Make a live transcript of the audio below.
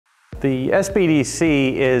The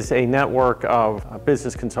SBDC is a network of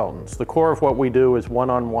business consultants. The core of what we do is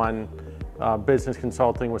one-on-one business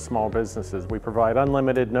consulting with small businesses. We provide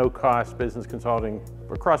unlimited, no-cost business consulting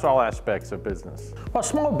across all aspects of business. Well,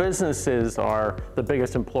 small businesses are the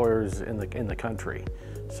biggest employers in the country.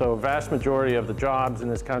 So a vast majority of the jobs in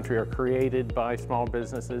this country are created by small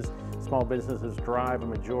businesses. Small businesses drive a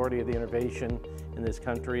majority of the innovation in this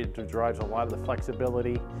country. It drives a lot of the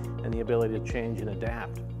flexibility and the ability to change and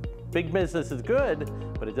adapt. Big business is good,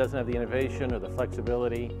 but it doesn't have the innovation or the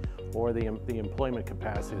flexibility or the employment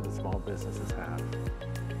capacity that small businesses have.